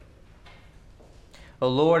O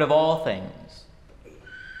Lord of all things,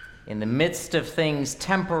 in the midst of things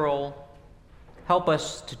temporal, help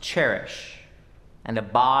us to cherish and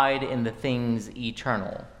abide in the things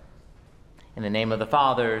eternal. In the name of the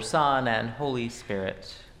Father, Son, and Holy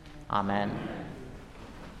Spirit. Amen.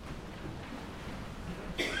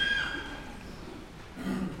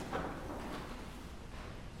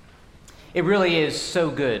 It really is so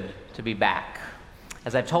good to be back.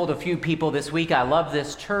 As I've told a few people this week, I love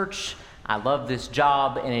this church, I love this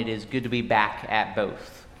job, and it is good to be back at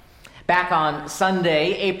both. Back on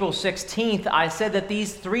Sunday, April 16th, I said that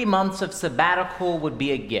these 3 months of sabbatical would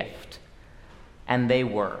be a gift, and they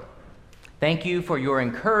were. Thank you for your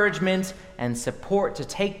encouragement and support to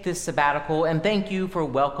take this sabbatical, and thank you for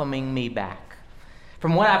welcoming me back.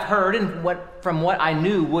 From what I've heard and from what I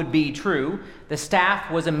knew would be true, the staff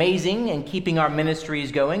was amazing in keeping our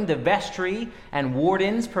ministries going. The vestry and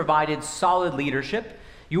wardens provided solid leadership.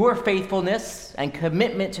 Your faithfulness and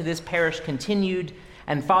commitment to this parish continued,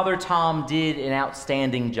 and Father Tom did an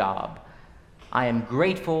outstanding job. I am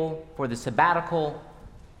grateful for the sabbatical,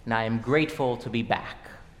 and I am grateful to be back.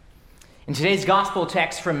 In today's gospel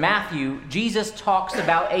text from Matthew, Jesus talks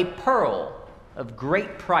about a pearl of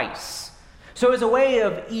great price. So as a way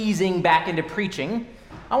of easing back into preaching,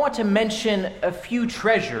 I want to mention a few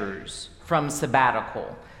treasures from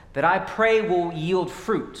sabbatical that I pray will yield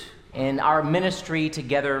fruit in our ministry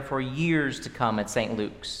together for years to come at St.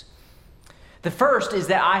 Luke's. The first is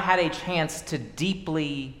that I had a chance to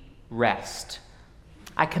deeply rest.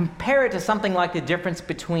 I compare it to something like the difference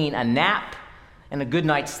between a nap and a good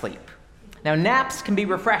night's sleep. Now, naps can be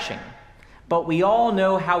refreshing, but we all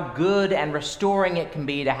know how good and restoring it can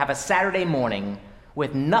be to have a Saturday morning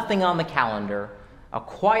with nothing on the calendar, a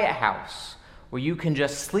quiet house where you can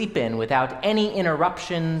just sleep in without any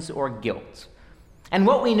interruptions or guilt. And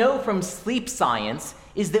what we know from sleep science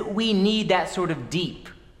is that we need that sort of deep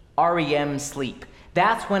REM sleep.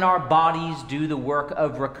 That's when our bodies do the work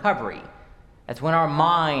of recovery. That's when our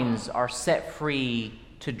minds are set free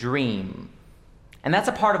to dream. And that's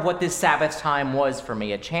a part of what this Sabbath time was for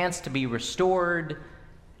me, a chance to be restored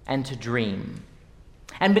and to dream.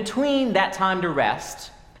 And between that time to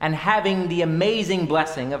rest and having the amazing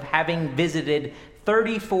blessing of having visited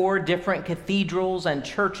 34 different cathedrals and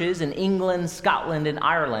churches in England, Scotland, and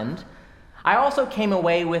Ireland, I also came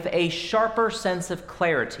away with a sharper sense of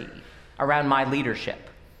clarity around my leadership.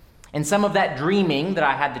 And some of that dreaming that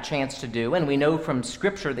I had the chance to do, and we know from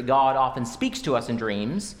Scripture that God often speaks to us in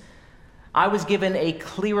dreams, I was given a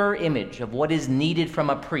clearer image of what is needed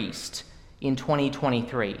from a priest in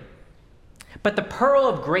 2023. But the pearl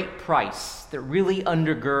of great price that really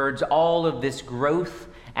undergirds all of this growth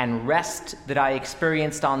and rest that I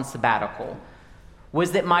experienced on sabbatical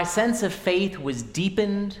was that my sense of faith was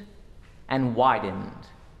deepened and widened.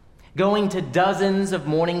 Going to dozens of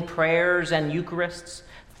morning prayers and Eucharists,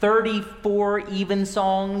 34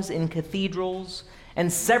 evensongs in cathedrals, and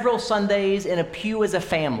several Sundays in a pew as a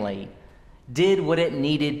family did what it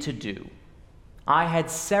needed to do. I had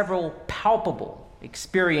several palpable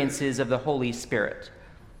experiences of the Holy Spirit.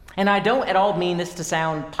 And I don't at all mean this to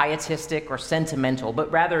sound pietistic or sentimental,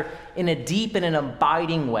 but rather in a deep and an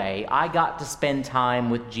abiding way, I got to spend time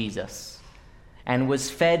with Jesus and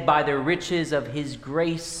was fed by the riches of his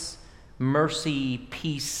grace, mercy,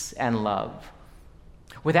 peace, and love.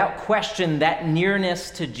 Without question, that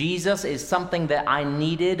nearness to Jesus is something that I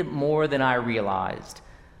needed more than I realized.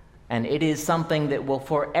 And it is something that will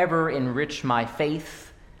forever enrich my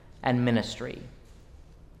faith and ministry.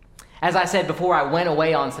 As I said before I went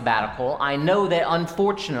away on sabbatical, I know that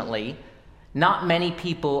unfortunately, not many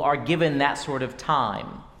people are given that sort of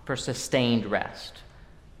time for sustained rest.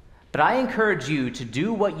 But I encourage you to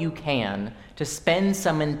do what you can to spend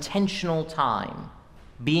some intentional time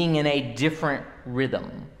being in a different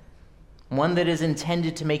rhythm, one that is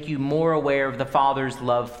intended to make you more aware of the Father's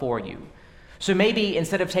love for you. So maybe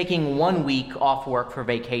instead of taking 1 week off work for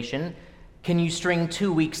vacation, can you string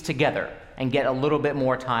 2 weeks together and get a little bit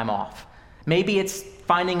more time off? Maybe it's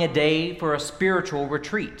finding a day for a spiritual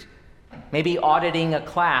retreat. Maybe auditing a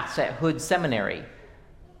class at Hood Seminary.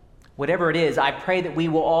 Whatever it is, I pray that we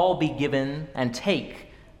will all be given and take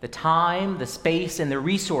the time, the space, and the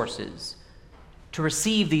resources to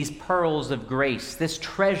receive these pearls of grace, this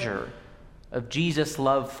treasure of Jesus'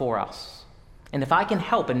 love for us. And if I can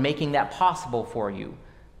help in making that possible for you,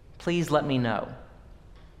 please let me know.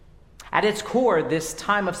 At its core, this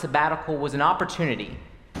time of sabbatical was an opportunity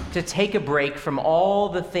to take a break from all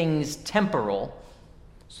the things temporal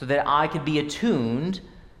so that I could be attuned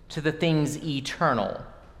to the things eternal.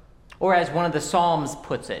 Or as one of the Psalms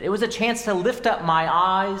puts it, it was a chance to lift up my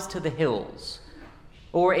eyes to the hills.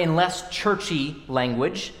 or in less churchy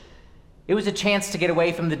language, it was a chance to get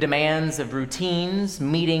away from the demands of routines,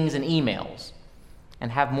 meetings, and emails,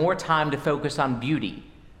 and have more time to focus on beauty,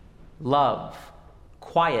 love,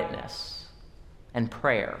 quietness, and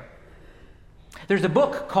prayer. There's a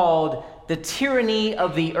book called The Tyranny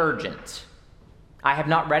of the Urgent. I have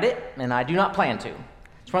not read it, and I do not plan to.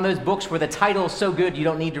 It's one of those books where the title is so good you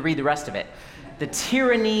don't need to read the rest of it. The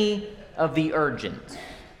Tyranny of the Urgent,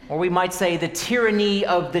 or we might say the tyranny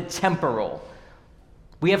of the temporal.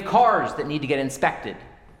 We have cars that need to get inspected,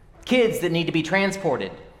 kids that need to be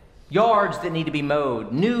transported, yards that need to be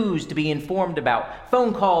mowed, news to be informed about,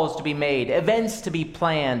 phone calls to be made, events to be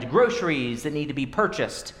planned, groceries that need to be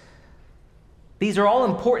purchased. These are all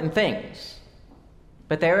important things,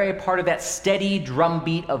 but they're a part of that steady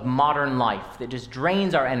drumbeat of modern life that just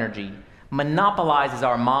drains our energy, monopolizes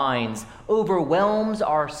our minds, overwhelms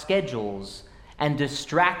our schedules, and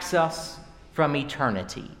distracts us from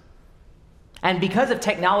eternity. And because of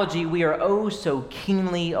technology, we are oh so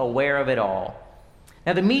keenly aware of it all.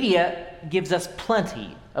 Now, the media gives us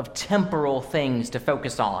plenty of temporal things to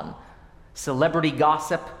focus on: celebrity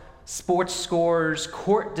gossip, sports scores,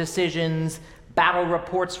 court decisions, battle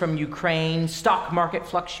reports from Ukraine, stock market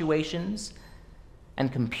fluctuations.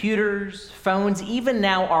 And computers, phones, even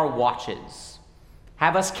now our watches,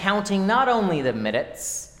 have us counting not only the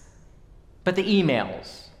minutes, but the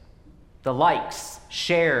emails, the likes,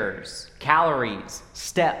 shares, calories,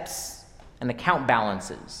 steps, and account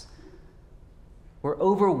balances. We're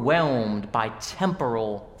overwhelmed by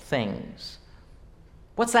temporal things.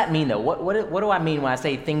 What's that mean, though? What do I mean when I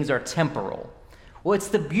say things are temporal? Well, it's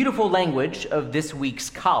the beautiful language of this week's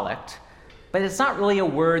collect, but it's not really a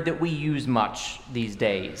word that we use much these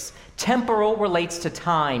days. Temporal relates to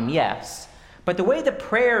time, yes, but the way the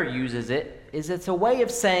prayer uses it is it's a way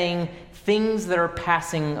of saying things that are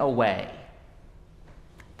passing away.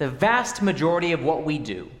 The vast majority of what we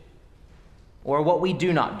do, or what we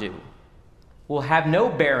do not do, will have no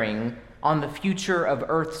bearing on the future of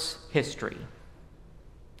Earth's history.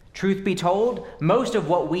 Truth be told, most of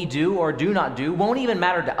what we do or do not do won't even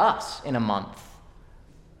matter to us in a month.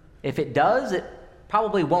 If it does, it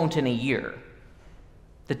probably won't in a year.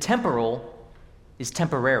 The temporal is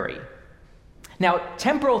temporary. Now,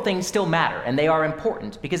 temporal things still matter, and they are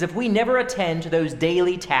important, because if we never attend to those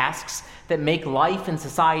daily tasks that make life and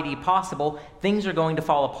society possible, things are going to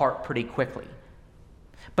fall apart pretty quickly.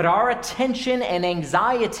 But our attention and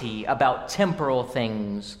anxiety about temporal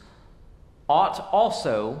things ought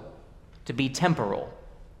also to be temporal.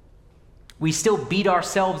 We still beat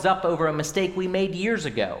ourselves up over a mistake we made years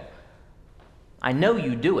ago. I know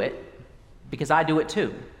you do it, because I do it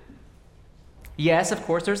too. Yes, of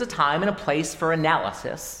course, there's a time and a place for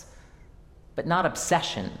analysis, but not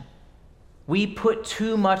obsession. We put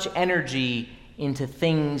too much energy into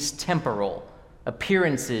things temporal,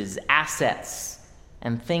 appearances, assets,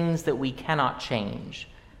 and things that we cannot change.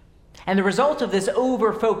 And the result of this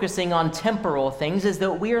over-focusing on temporal things is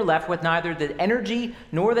that we are left with neither the energy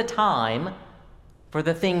nor the time for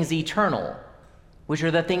the things eternal, which are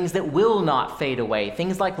the things that will not fade away,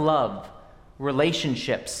 things like love,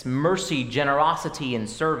 relationships, mercy, generosity, and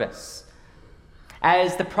service.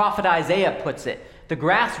 As the prophet Isaiah puts it, the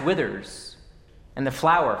grass withers and the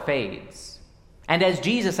flower fades. And as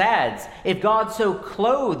Jesus adds, if God so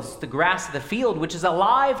clothes the grass of the field, which is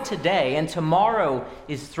alive today and tomorrow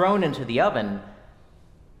is thrown into the oven,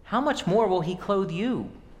 how much more will he clothe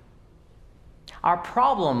you? Our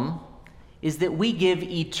problem is that we give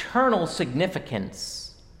eternal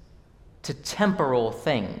significance to temporal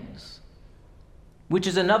things, which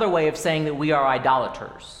is another way of saying that we are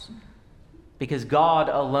idolaters, because God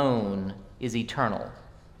alone is eternal.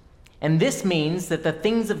 And this means that the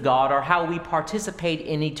things of God are how we participate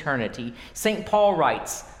in eternity. St. Paul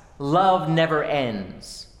writes, "Love never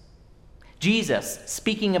ends." Jesus,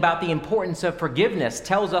 speaking about the importance of forgiveness,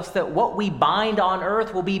 tells us that what we bind on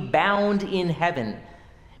earth will be bound in heaven,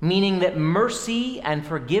 meaning that mercy and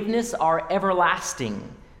forgiveness are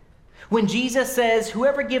everlasting. When Jesus says,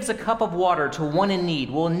 "Whoever gives a cup of water to one in need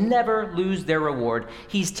will never lose their reward,"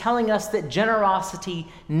 he's telling us that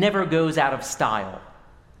generosity never goes out of style.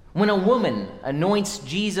 When a woman anoints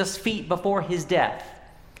Jesus' feet before his death,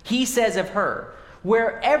 he says of her,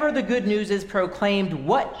 wherever the good news is proclaimed,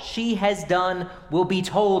 what she has done will be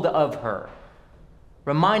told of her,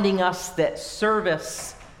 reminding us that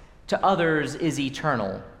service to others is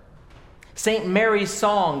eternal. St. Mary's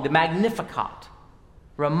song, the Magnificat,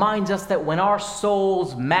 reminds us that when our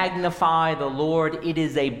souls magnify the Lord, it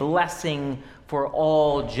is a blessing for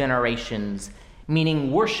all generations,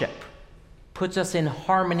 meaning worship puts us in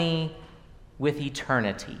harmony with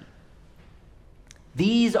eternity.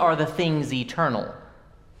 These are the things eternal: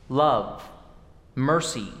 love,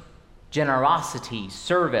 mercy, generosity,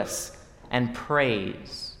 service, and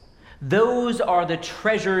praise. Those are the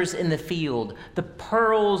treasures in the field, the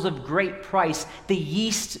pearls of great price, the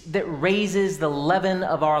yeast that raises the leaven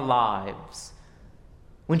of our lives.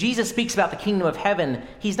 When Jesus speaks about the kingdom of heaven,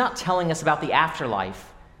 he's not telling us about the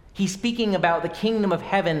afterlife. He's speaking about the kingdom of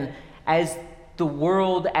heaven as the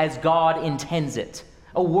world as God intends it,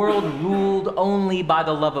 a world ruled only by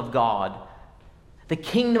the love of God. The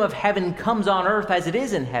kingdom of heaven comes on earth as it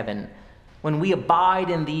is in heaven when we abide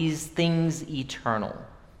in these things eternal.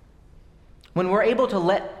 When we're able to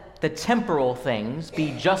let the temporal things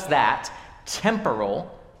be just that,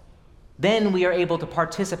 temporal, then we are able to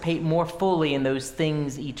participate more fully in those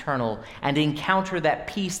things eternal and encounter that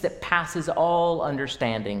peace that passes all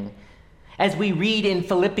understanding. As we read in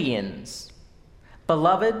Philippians,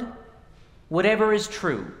 "Beloved, whatever is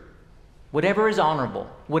true, whatever is honorable,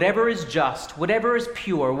 whatever is just, whatever is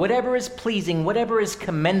pure, whatever is pleasing, whatever is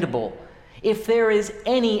commendable, if there is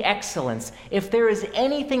any excellence, if there is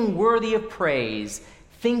anything worthy of praise,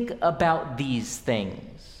 think about these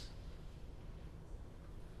things."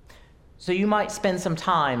 So you might spend some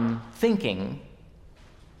time thinking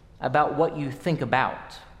about what you think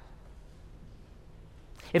about.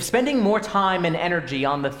 If spending more time and energy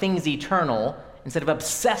on the things eternal instead of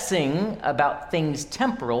obsessing about things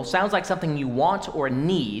temporal sounds like something you want or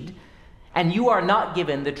need, and you are not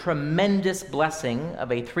given the tremendous blessing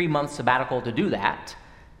of a 3-month sabbatical to do that,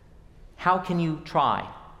 how can you try?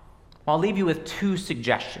 I'll leave you with 2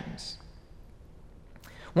 suggestions.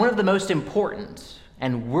 One of the most important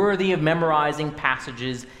and worthy of memorizing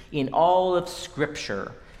passages in all of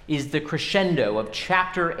Scripture is the crescendo of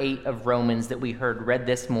chapter 8 of Romans that we heard read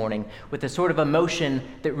this morning, with the sort of emotion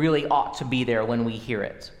that really ought to be there when we hear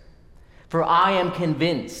it. "For I am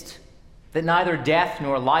convinced that neither death,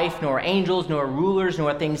 nor life, nor angels, nor rulers,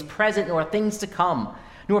 nor things present, nor things to come,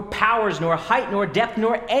 nor powers, nor height, nor depth,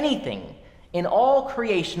 nor anything in all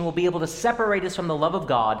creation will be able to separate us from the love of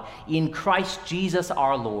God in Christ Jesus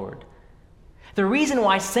our Lord." The reason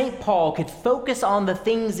why St. Paul could focus on the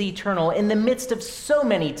things eternal in the midst of so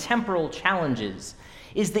many temporal challenges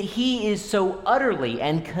is that he is so utterly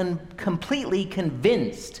and completely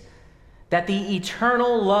convinced that the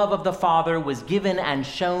eternal love of the Father was given and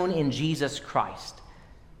shown in Jesus Christ.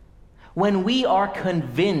 When we are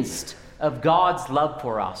convinced of God's love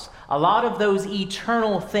for us, a lot of those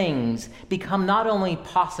eternal things become not only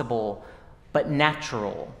possible, but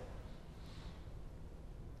natural.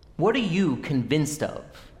 What are you convinced of?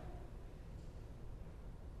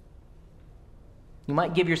 You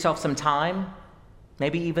might give yourself some time,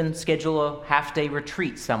 maybe even schedule a half-day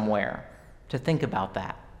retreat somewhere to think about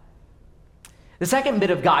that. The second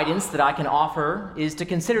bit of guidance that I can offer is to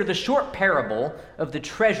consider the short parable of the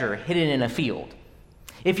treasure hidden in a field.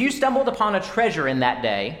 If you stumbled upon a treasure in that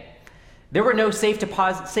day, there were no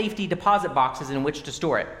safety deposit boxes in which to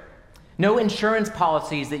store it. No insurance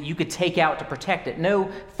policies that you could take out to protect it.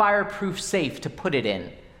 No fireproof safe to put it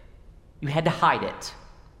in. You had to hide it.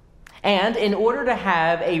 And in order to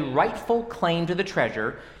have a rightful claim to the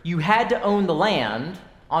treasure, you had to own the land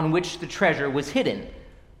on which the treasure was hidden.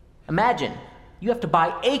 Imagine, you have to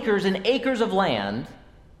buy acres and acres of land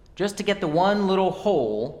just to get the one little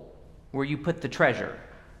hole where you put the treasure.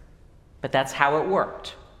 But that's how it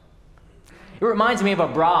worked. It reminds me of a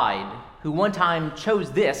bride who one time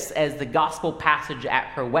chose this as the gospel passage at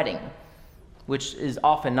her wedding, which is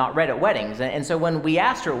often not read at weddings. And so when we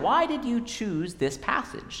asked her, "Why did you choose this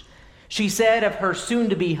passage?" she said of her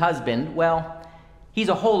soon-to-be husband, "Well, he's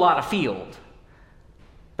a whole lot of field,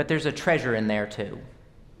 but there's a treasure in there too."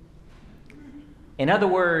 In other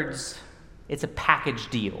words, it's a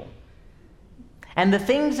package deal. And the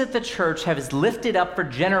things that the church has lifted up for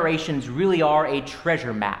generations really are a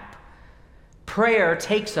treasure map. Prayer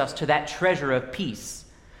takes us to that treasure of peace.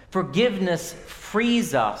 Forgiveness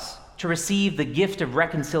frees us to receive the gift of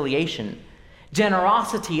reconciliation.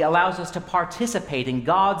 Generosity allows us to participate in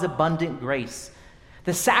God's abundant grace.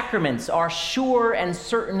 The sacraments are sure and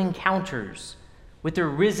certain encounters with the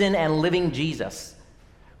risen and living Jesus.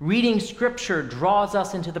 Reading Scripture draws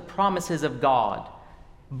us into the promises of God.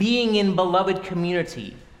 Being in beloved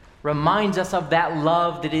community reminds us of that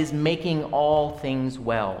love that is making all things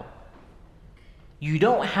well. You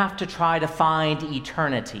don't have to try to find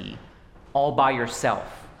eternity all by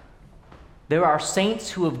yourself. There are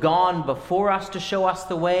saints who have gone before us to show us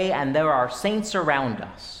the way, and there are saints around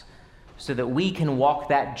us so that we can walk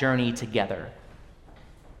that journey together.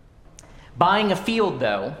 Buying a field,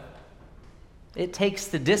 though, it takes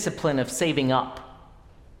the discipline of saving up.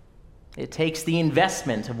 It takes the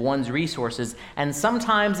investment of one's resources, and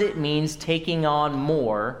sometimes it means taking on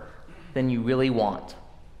more than you really want.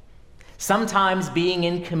 Sometimes being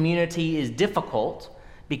in community is difficult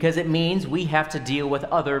because it means we have to deal with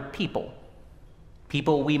other people.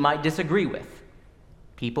 People we might disagree with.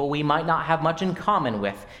 People we might not have much in common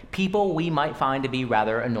with. People we might find to be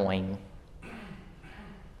rather annoying.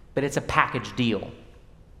 But it's a package deal.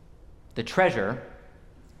 The treasure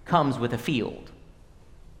comes with a field.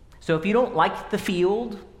 So if you don't like the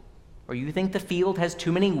field, or you think the field has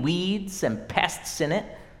too many weeds and pests in it,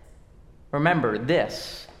 remember,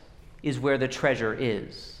 this is where the treasure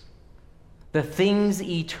is. The things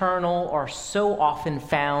eternal are so often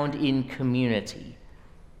found in community.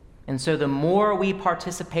 And so the more we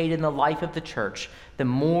participate in the life of the church, the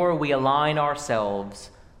more we align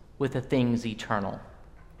ourselves with the things eternal.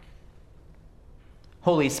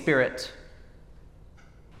 Holy Spirit,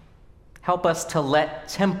 help us to let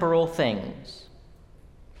temporal things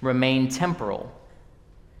remain temporal,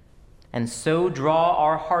 and so draw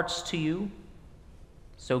our hearts to you,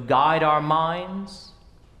 so guide our minds,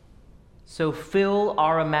 so fill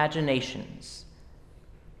our imaginations,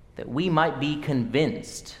 that we might be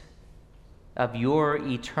convinced of your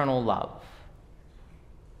eternal love.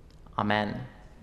 Amen.